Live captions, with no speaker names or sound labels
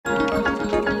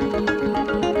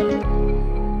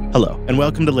Hello, and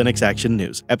welcome to Linux Action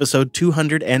News, episode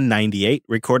 298,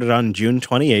 recorded on June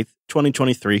 28th,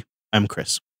 2023. I'm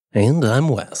Chris. And I'm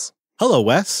Wes. Hello,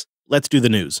 Wes. Let's do the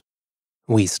news.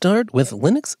 We start with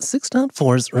Linux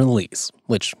 6.4's release,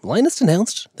 which Linus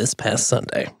announced this past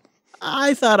Sunday.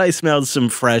 I thought I smelled some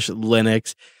fresh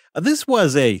Linux. This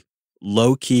was a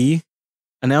low-key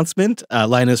announcement.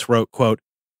 Linus wrote, quote,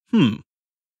 the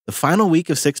final week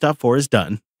of 6.4 is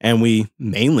done, and we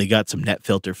mainly got some net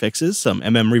filter fixes, some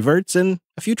reverts, and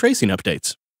a few tracing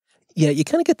updates. Yeah, you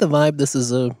kind of get the vibe this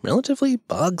is a relatively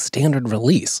bog-standard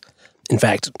release. In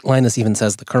fact, Linus even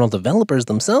says the kernel developers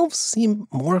themselves seem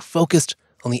more focused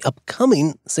on the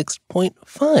upcoming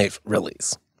 6.5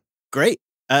 release. Great.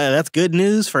 That's good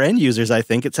news for end users, I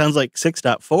think. It sounds like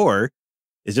 6.4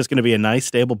 is just going to be a nice,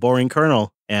 stable, boring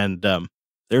kernel, and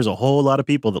there's a whole lot of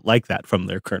people that like that from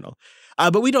their kernel.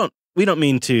 But we don't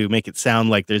mean to make it sound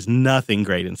like there's nothing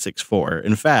great in 6.4.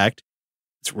 In fact,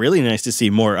 it's really nice to see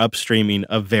more upstreaming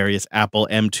of various Apple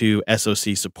M2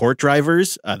 SoC support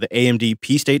drivers. The AMD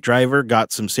P-State driver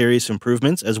got some serious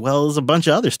improvements, as well as a bunch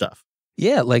of other stuff.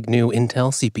 Yeah, like new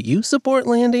Intel CPU support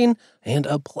landing, and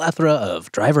a plethora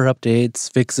of driver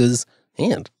updates, fixes,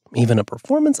 and even a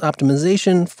performance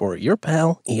optimization for your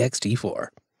pal EXT4.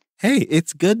 Hey,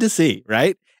 it's good to see,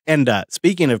 right? And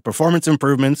speaking of performance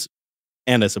improvements,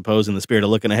 and I suppose in the spirit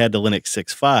of looking ahead to Linux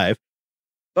 6.5,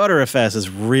 ButterFS is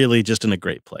really just in a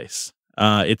great place.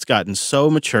 It's gotten so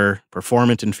mature,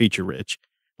 performant, and feature-rich.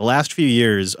 The last few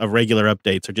years of regular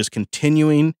updates are just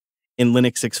continuing in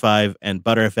Linux 6.5, and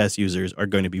ButterFS users are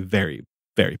going to be very,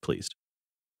 very pleased.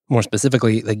 More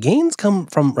specifically, the gains come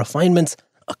from refinements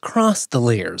across the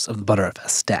layers of the ButterFS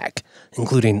stack,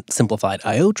 including simplified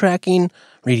I/O tracking,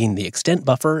 reading the extent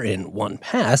buffer in one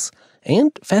pass,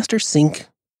 and faster sync,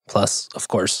 plus, of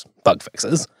course, bug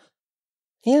fixes.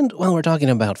 And while we're talking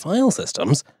about file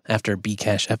systems, after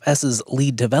Bcachefs's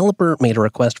lead developer made a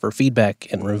request for feedback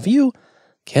and review,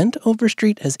 Kent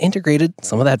Overstreet has integrated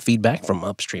some of that feedback from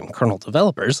upstream kernel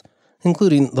developers,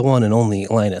 including the one and only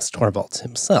Linus Torvalds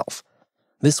himself.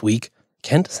 This week,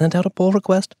 Kent sent out a pull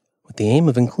request with the aim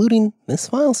of including this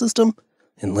file system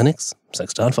in Linux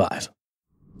 6.5.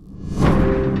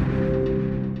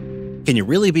 Can you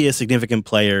really be a significant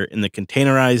player in the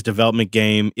containerized development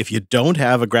game if you don't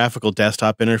have a graphical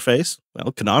desktop interface?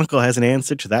 Well, Canonical has an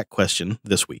answer to that question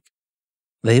this week.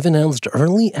 They've announced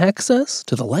early access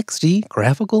to the LXD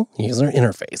graphical user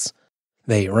interface.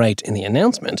 They write in the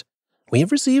announcement, "We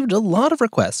have received a lot of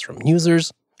requests from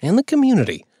users and the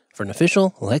community for an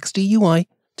official LXD UI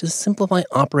to simplify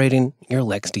operating your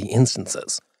LXD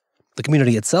instances. The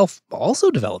community itself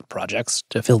also developed projects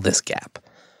to fill this gap.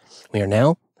 We are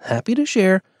now happy to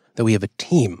share that we have a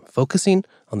team focusing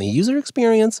on the user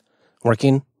experience,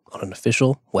 working on an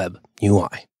official web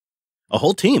UI." A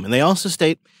whole team, and they also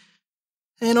state,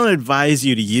 "I don't advise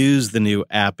you to use the new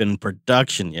app in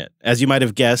production yet. As you might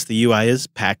have guessed, the UI is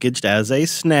packaged as a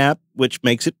snap, which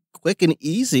makes it quick and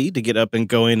easy to get up and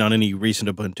going on any recent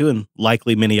Ubuntu and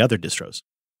likely many other distros."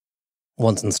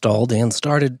 Once installed and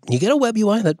started, you get a web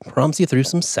UI that prompts you through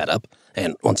some setup,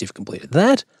 and once you've completed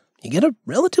that, you get a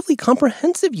relatively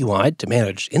comprehensive UI to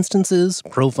manage instances,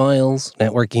 profiles,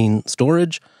 networking,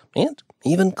 storage, and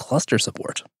even cluster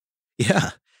support.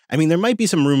 Yeah. I mean, there might be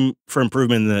some room for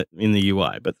improvement in the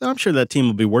UI, but I'm sure that team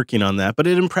will be working on that. But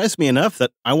it impressed me enough that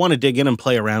I want to dig in and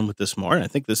play around with this more. And I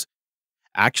think this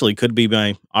actually could be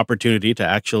my opportunity to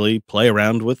actually play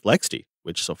around with LXD,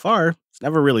 which so far, it's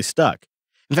never really stuck.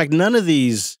 In fact, none of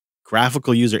these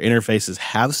graphical user interfaces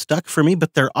have stuck for me,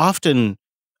 but they're often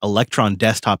Electron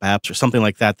desktop apps or something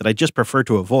like that I just prefer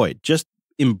to avoid. Just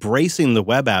embracing the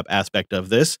web app aspect of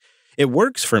this, it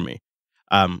works for me.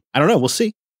 I don't know. We'll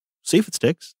see. See if it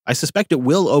sticks. I suspect it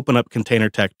will open up container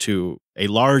tech to a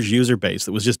large user base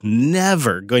that was just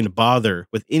never going to bother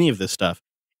with any of this stuff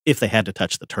if they had to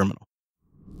touch the terminal.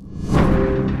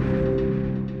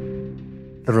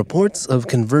 The reports of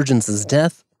Convergence's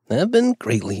death have been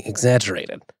greatly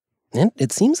exaggerated, and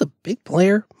it seems a big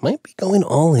player might be going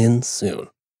all in soon.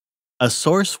 A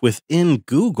source within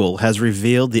Google has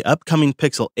revealed the upcoming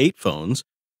Pixel 8 phones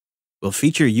will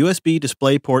feature USB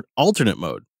DisplayPort alternate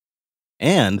mode,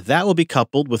 and that will be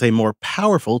coupled with a more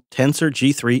powerful Tensor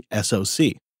G3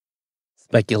 SoC.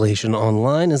 Speculation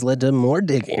online has led to more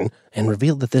digging and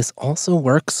revealed that this also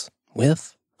works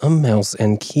with a mouse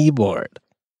and keyboard.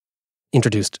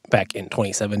 Introduced back in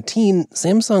 2017,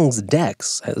 Samsung's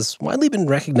DeX has widely been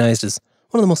recognized as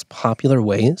one of the most popular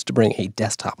ways to bring a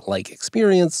desktop-like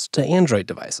experience to Android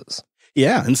devices.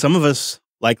 Yeah, and some of us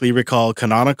likely recall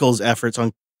Canonical's efforts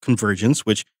on convergence,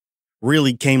 which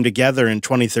really came together in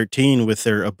 2013 with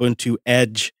their Ubuntu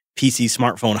Edge PC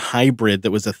smartphone hybrid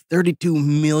that was a $32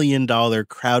 million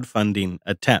crowdfunding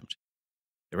attempt.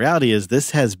 The reality is this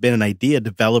has been an idea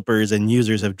developers and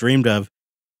users have dreamed of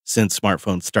since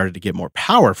smartphones started to get more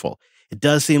powerful. It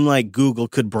does seem like Google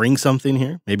could bring something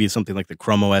here, maybe something like the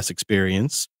Chrome OS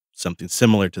experience, something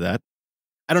similar to that.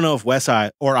 I don't know if Wes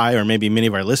or maybe many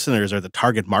of our listeners are the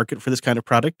target market for this kind of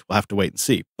product. We'll have to wait and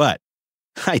see. But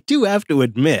I do have to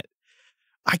admit,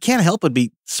 I can't help but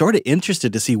be sort of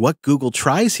interested to see what Google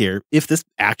tries here if this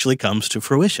actually comes to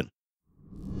fruition.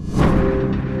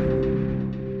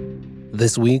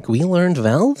 This week, we learned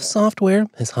Valve Software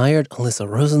has hired Alyssa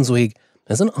Rosenzweig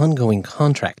as an ongoing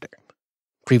contractor.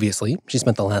 Previously, she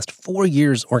spent the last 4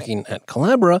 years working at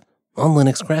Collabora on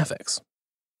Linux graphics.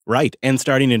 Right, and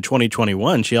starting in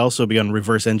 2021, she also began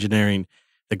reverse engineering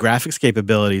the graphics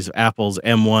capabilities of Apple's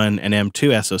M1 and M2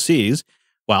 SoCs,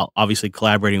 while obviously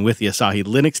collaborating with the Asahi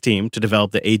Linux team to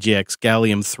develop the AGX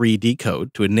Gallium 3D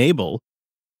code to enable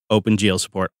OpenGL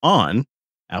support on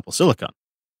Apple Silicon.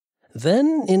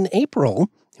 Then, in April,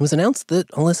 it was announced that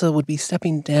Alyssa would be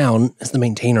stepping down as the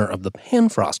maintainer of the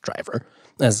Panfrost driver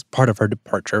as part of her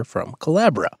departure from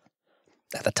Collabora.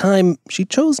 At the time, she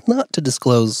chose not to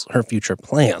disclose her future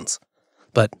plans.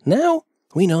 But now,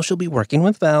 we know she'll be working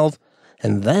with Valve,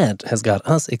 and that has got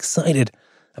us excited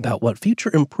about what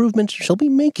future improvements she'll be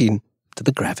making to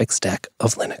the graphics stack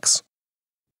of Linux.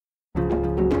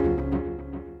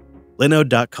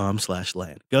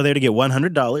 Linode.com/LAN. Go there to get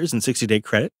 $100 and 60-day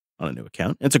credit on a new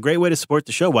account. It's a great way to support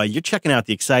the show while you're checking out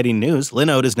the exciting news.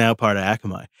 Linode is now part of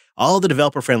Akamai. All the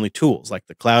developer-friendly tools like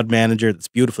the Cloud Manager that's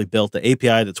beautifully built, the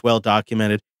API that's well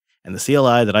documented, and the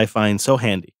CLI that I find so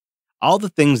handy. All the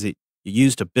things that you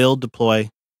use to build, deploy,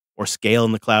 or scale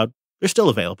in the cloud, they're still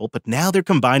available, but now they're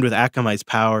combined with Akamai's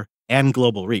power and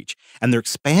global reach, and they're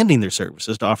expanding their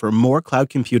services to offer more cloud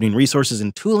computing resources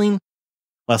and tooling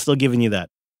while still giving you that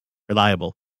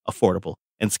reliable, affordable,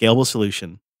 and scalable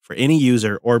solution for any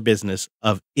user or business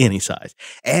of any size.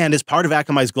 And as part of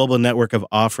Akamai's global network of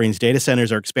offerings, data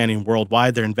centers are expanding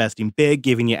worldwide. They're investing big,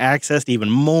 giving you access to even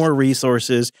more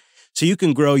resources so you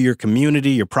can grow your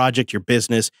community, your project, your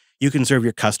business. You can serve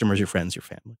your customers, your friends, your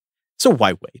family. So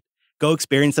why wait? Go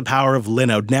experience the power of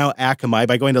Linode, now Akamai,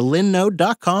 by going to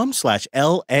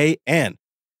linode.com/LAN.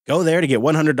 Go there to get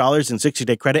 $100 and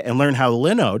 60-day credit and learn how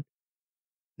Linode,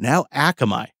 now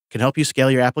Akamai, can help you scale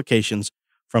your applications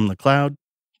from the cloud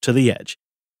to the edge.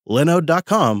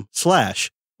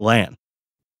 Linode.com/LAN.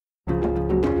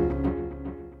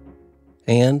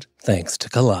 And thanks to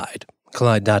Collide.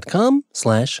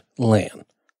 Collide.com/LAN.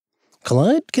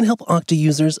 Collide can help Okta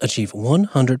users achieve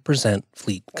 100%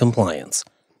 fleet compliance.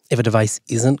 If a device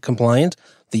isn't compliant,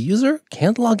 the user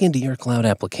can't log into your cloud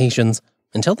applications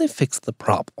until they fix the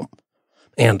problem.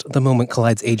 And the moment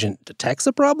Collide's agent detects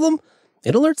a problem,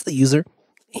 it alerts the user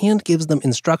and gives them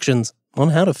instructions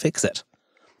on how to fix it.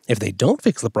 If they don't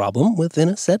fix the problem within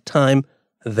a set time,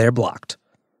 they're blocked.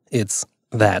 It's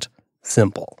that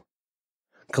simple.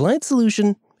 Collide's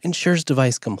solution ensures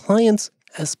device compliance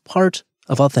as part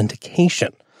of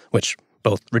authentication, which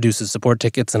both reduces support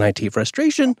tickets and IT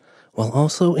frustration, while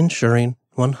also ensuring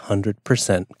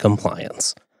 100%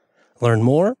 compliance. Learn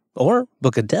more or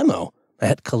book a demo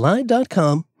at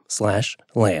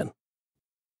collide.com/LAN.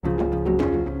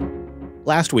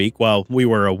 Last week, while we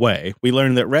were away, we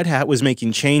learned that Red Hat was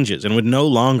making changes and would no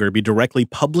longer be directly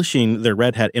publishing their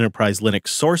Red Hat Enterprise Linux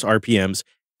source RPMs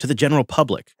to the general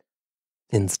public.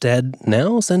 Instead,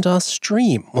 now CentOS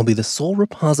Stream will be the sole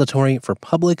repository for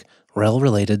public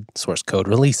RHEL-related source code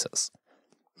releases.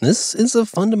 This is a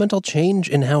fundamental change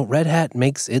in how Red Hat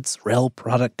makes its RHEL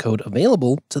product code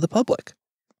available to the public.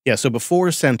 Yeah, so before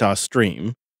CentOS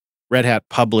Stream, Red Hat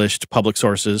published public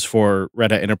sources for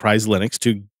Red Hat Enterprise Linux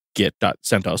to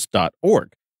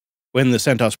git.centos.org. When the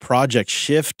CentOS project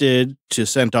shifted to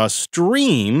CentOS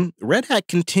Stream, Red Hat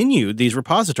continued these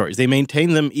repositories. They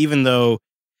maintained them even though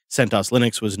CentOS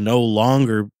Linux was no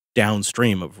longer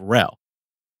downstream of RHEL.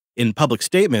 In public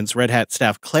statements, Red Hat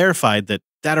staff clarified that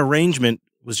that arrangement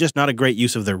was just not a great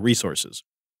use of their resources.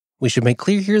 We should make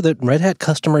clear here that Red Hat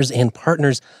customers and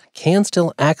partners can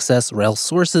still access RHEL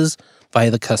sources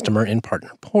via the customer and partner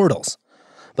portals.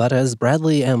 But as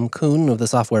Bradley M. Kuhn of the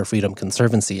Software Freedom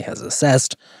Conservancy has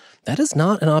assessed, that is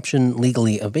not an option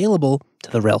legally available to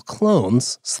the RHEL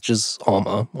clones, such as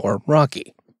Alma or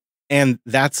Rocky. And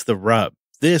that's the rub.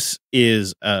 This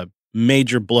is a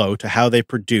major blow to how they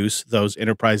produce those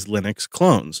Enterprise Linux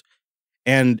clones.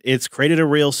 And it's created a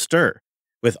real stir,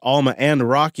 with Alma and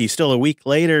Rocky still a week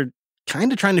later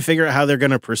kind of trying to figure out how they're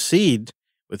going to proceed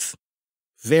with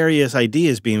various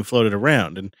ideas being floated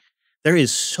around. And there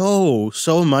is so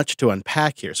much to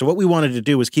unpack here. So what we wanted to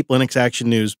do was keep Linux Action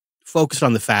News focused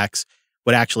on the facts,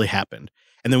 what actually happened.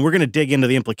 And then we're going to dig into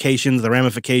the implications, the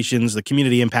ramifications, the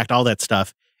community impact, all that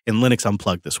stuff in Linux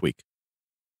Unplugged this week.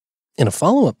 In a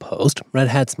follow-up post, Red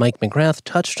Hat's Mike McGrath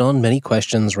touched on many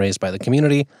questions raised by the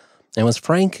community and was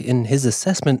frank in his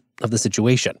assessment of the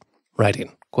situation,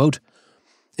 writing, quote,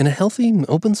 "In a healthy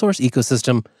open-source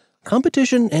ecosystem,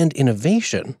 competition and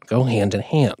innovation go hand in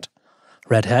hand.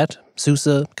 Red Hat,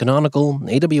 SUSE, Canonical,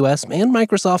 AWS, and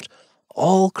Microsoft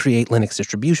all create Linux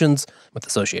distributions with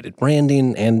associated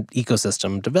branding and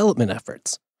ecosystem development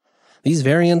efforts. These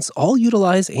variants all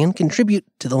utilize and contribute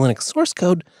to the Linux source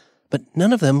code, but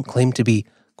none of them claim to be,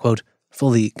 quote,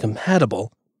 fully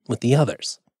compatible with the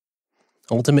others.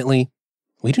 Ultimately,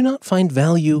 we do not find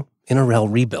value in a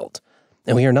RHEL rebuild,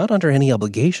 and we are not under any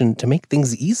obligation to make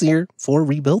things easier for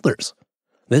rebuilders.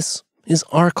 This is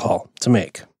our call to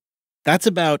make." That's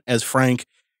about as frank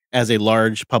as a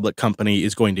large public company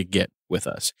is going to get with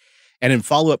us. And in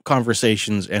follow-up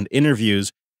conversations and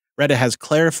interviews, Red Hat has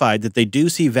clarified that they do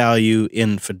see value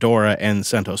in Fedora and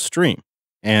CentOS Stream,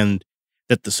 and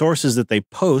that the sources that they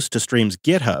post to Stream's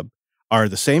GitHub are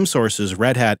the same sources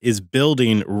Red Hat is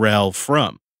building RHEL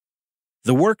from.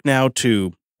 The work now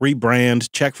to rebrand,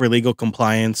 check for legal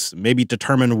compliance, maybe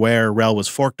determine where RHEL was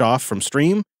forked off from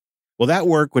Stream, well, that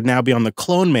work would now be on the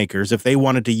clone makers if they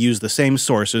wanted to use the same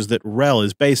sources that RHEL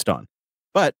is based on.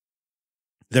 But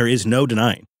there is no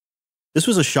denying this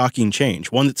was a shocking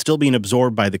change, one that's still being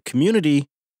absorbed by the community,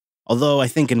 although I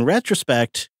think in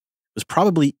retrospect, it was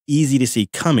probably easy to see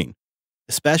coming,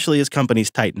 especially as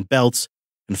companies tighten belts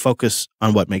and focus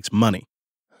on what makes money.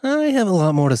 I have a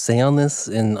lot more to say on this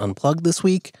in Unplugged this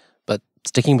week, but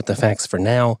sticking with the facts for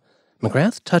now,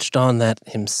 McGrath touched on that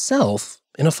himself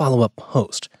in a follow-up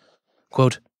post.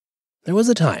 Quote, "There was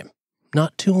a time,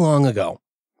 not too long ago,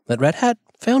 that Red Hat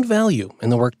found value in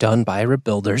the work done by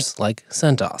rebuilders like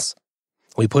CentOS.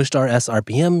 We pushed our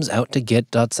SRPMs out to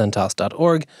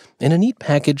git.centos.org in a neat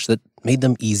package that made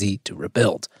them easy to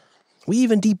rebuild. We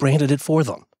even debranded it for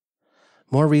them.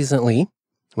 More recently,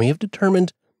 we have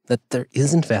determined that there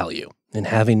isn't value in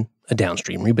having a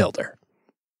downstream rebuilder."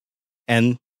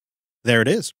 And there it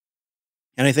is.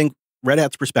 And I think Red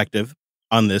Hat's perspective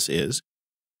on this is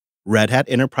Red Hat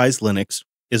Enterprise Linux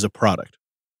is a product.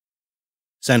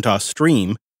 CentOS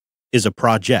Stream is a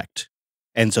project.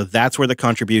 And so that's where the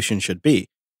contribution should be.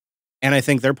 And I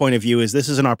think their point of view is this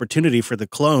is an opportunity for the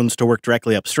clones to work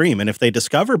directly upstream. And if they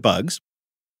discover bugs,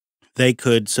 they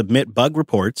could submit bug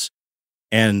reports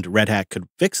and Red Hat could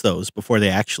fix those before they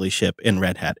actually ship in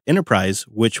Red Hat Enterprise,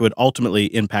 which would ultimately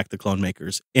impact the clone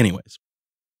makers anyways.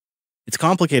 It's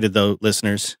complicated though,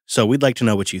 listeners, so we'd like to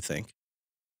know what you think.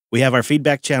 We have our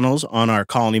feedback channels on our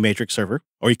Colony Matrix server,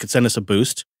 or you could send us a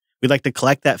boost. We'd like to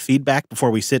collect that feedback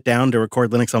before we sit down to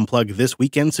record Linux Unplugged this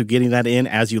weekend, so getting that in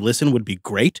as you listen would be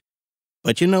great.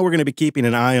 But we're going to be keeping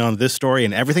an eye on this story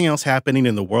and everything else happening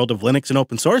in the world of Linux and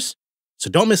open source,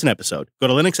 so don't miss an episode. Go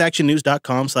to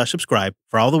linuxactionnews.com/subscribe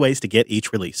for all the ways to get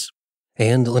each release.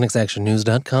 And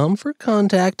linuxactionnews.com for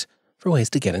contact, for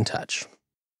ways to get in touch.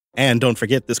 And don't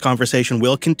forget, this conversation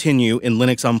will continue in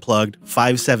Linux Unplugged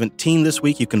 517 this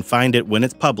week. You can find it when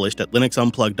it's published at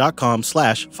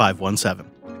linuxunplugged.com/517.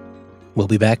 We'll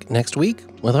be back next week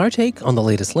with our take on the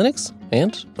latest Linux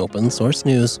and open source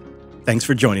news. Thanks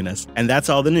for joining us. And that's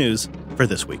all the news for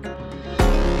this week.